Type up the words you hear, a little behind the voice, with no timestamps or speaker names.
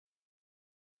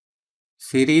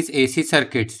Series AC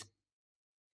circuits.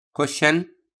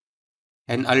 Question: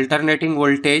 an alternating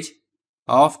voltage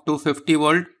of 250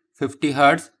 volt 50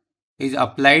 Hz is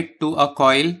applied to a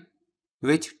coil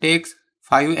which takes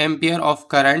 5 ampere of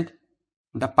current.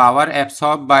 The power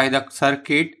absorbed by the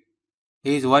circuit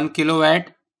is 1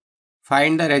 kilowatt.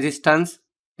 Find the resistance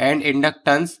and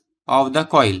inductance of the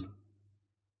coil.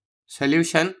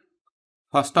 Solution: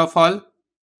 first of all,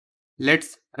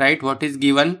 let's write what is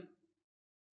given.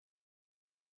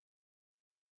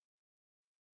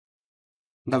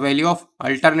 The value of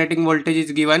alternating voltage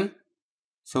is given.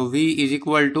 So V is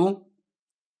equal to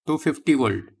 250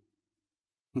 volt.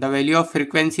 The value of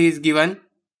frequency is given.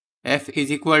 F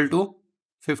is equal to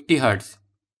 50 Hz.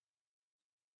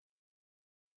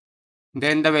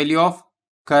 Then the value of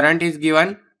current is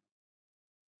given.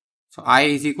 So I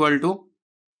is equal to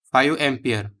 5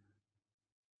 ampere.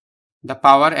 The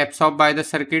power absorbed by the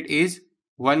circuit is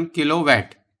 1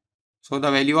 kilowatt. So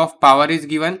the value of power is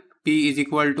given. P is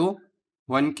equal to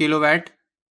 1 kilowatt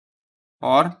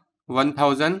or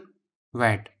 1000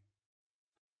 watt.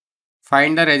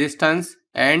 Find the resistance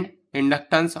and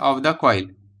inductance of the coil.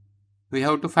 We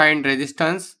have to find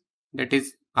resistance, that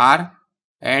is R,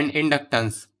 and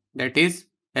inductance, that is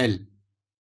L.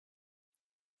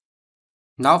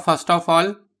 Now first of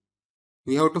all,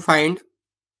 we have to find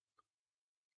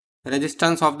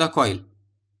resistance of the coil.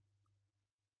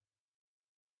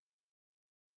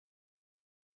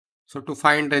 So to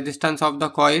find resistance of the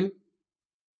coil,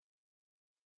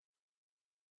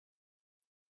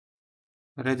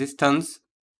 resistance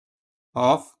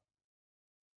of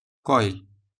coil,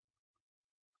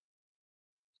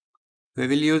 we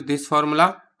will use this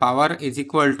formula. Power is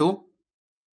equal to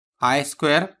I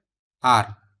square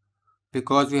R,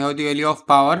 because we have the value of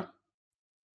power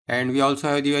and we also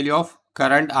have the value of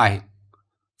current I.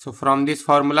 So from this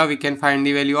formula we can find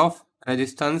the value of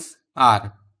resistance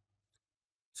R.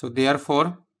 So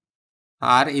therefore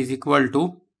R is equal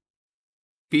to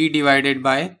P divided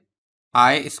by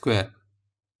I square.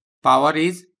 Power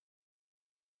is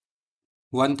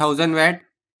 1000 watt.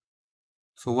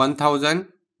 So 1000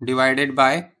 divided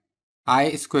by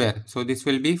I square. So this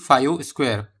will be 5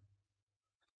 square.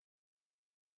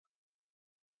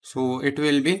 So it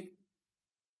will be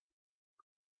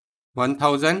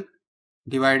 1000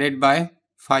 divided by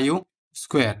 5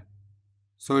 square.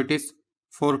 So it is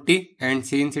 40, and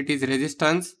since it is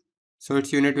resistance, so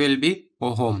its unit will be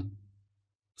ohm.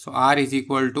 So R is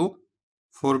equal to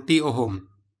 40 ohm.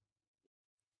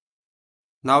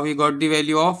 Now we got the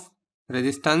value of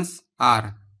resistance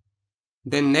R.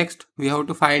 Then next we have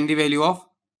to find the value of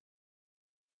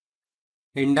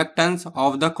inductance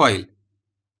of the coil.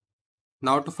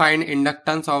 Now to find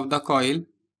inductance of the coil,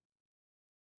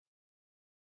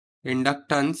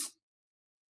 inductance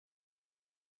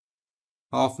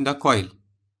of the coil.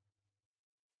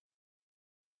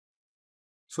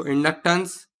 So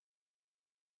inductance,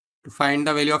 to find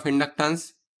the value of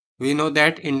inductance, we know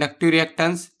that inductive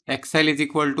reactance XL is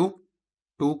equal to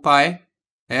 2 pi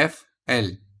FL.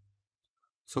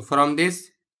 So from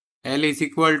this, L is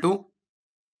equal to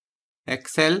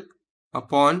XL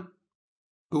upon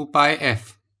 2 pi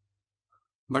F.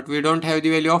 But we don't have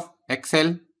the value of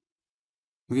XL.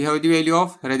 We have the value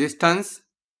of resistance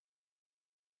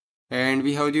and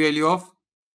we have the value of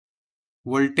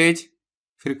voltage,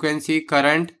 frequency,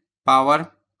 current,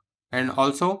 power, and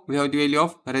also we have the value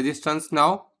of resistance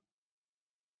now.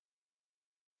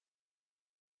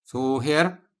 So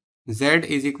here Z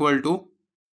is equal to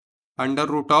under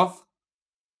root of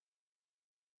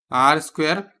R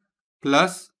square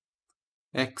plus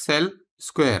XL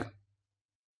square.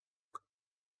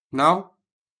 Now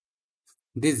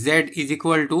this Z is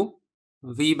equal to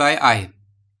V by I.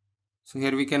 So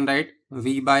here we can write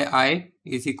V by I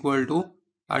is equal to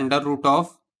under root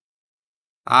of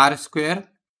R square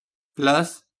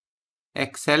plus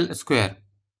XL square.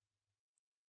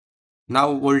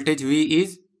 Now voltage V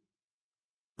is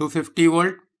 250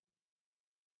 volt.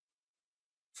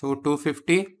 So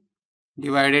 250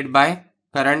 divided by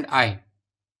current I.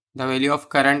 The value of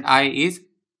current I is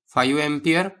 5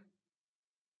 ampere.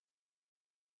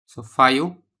 So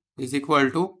 5 is equal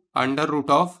to under root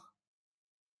of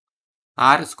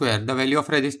R square. The value of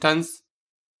resistance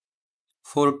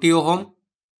 40 ohm.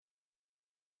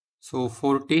 So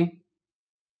 40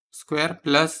 square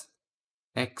plus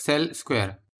XL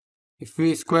square. If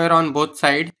we square on both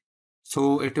sides,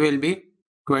 so it will be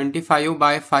 25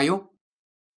 by 5,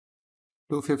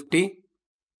 250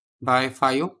 by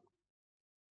 5,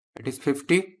 it is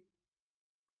 50.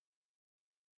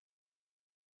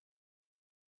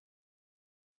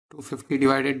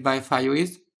 Divided by 5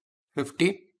 is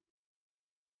 50.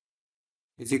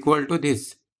 is equal to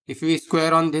this. If we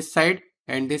square on this side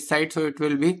and this side, so it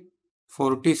will be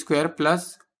 40 square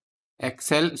plus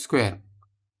XL square.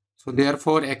 So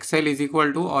therefore XL is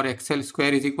equal to, or XL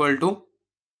square is equal to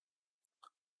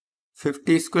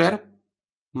 50 square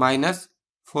minus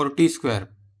 40 square.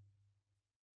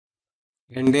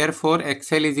 And therefore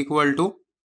XL is equal to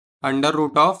under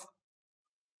root of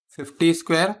 50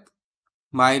 square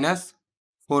minus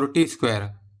 40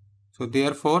 square. So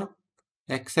therefore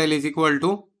XL is equal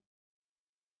to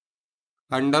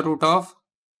under root of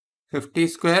 50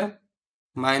 square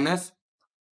minus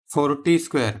 40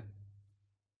 square.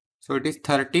 So it is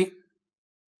 30,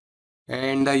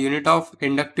 and the unit of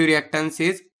inductive reactance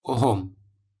is ohm.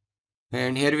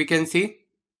 And here we can see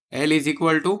L is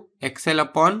equal to XL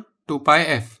upon 2 pi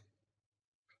F.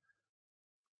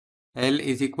 L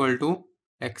is equal to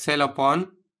XL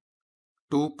upon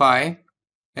 2 pi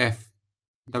F.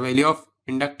 The value of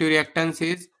inductive reactance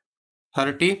is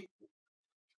 30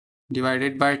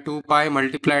 divided by 2 pi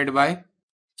multiplied by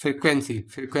frequency.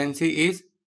 Frequency is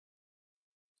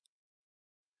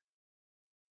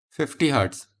 50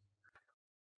 Hertz.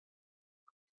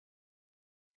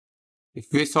 If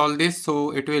we solve this,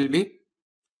 so it will be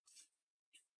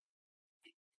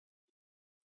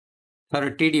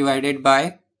 30 divided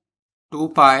by 2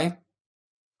 pi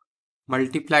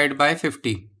multiplied by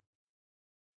 50.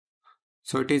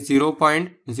 So it is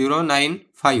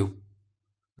 0.095.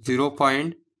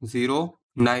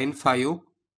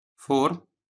 0.0954,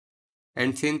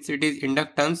 and since it is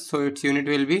inductance, so its unit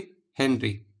will be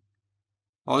Henry.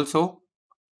 Also,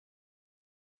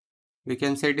 we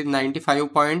can say it is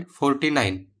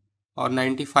 95.49 or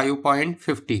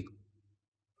 95.50.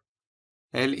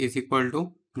 L is equal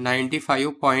to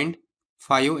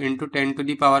 95.5 into 10 to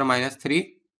the power minus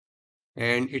 3,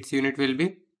 and its unit will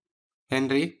be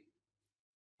Henry.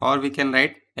 Or we can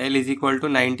write L is equal to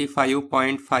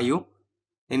 95.5.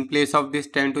 In place of this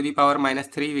 10 to the power minus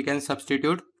 3, we can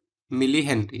substitute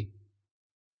millihenry.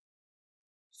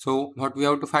 So what we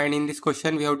have to find in this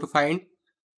question, we have to find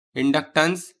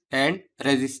inductance and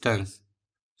resistance.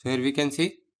 So here we can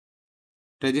see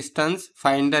resistance,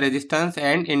 find the resistance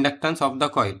and inductance of the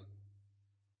coil.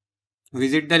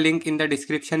 Visit the link in the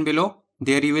description below.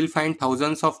 There you will find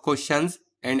thousands of questions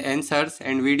and answers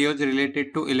and videos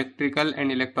related to electrical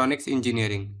and electronics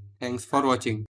engineering. Thanks for watching.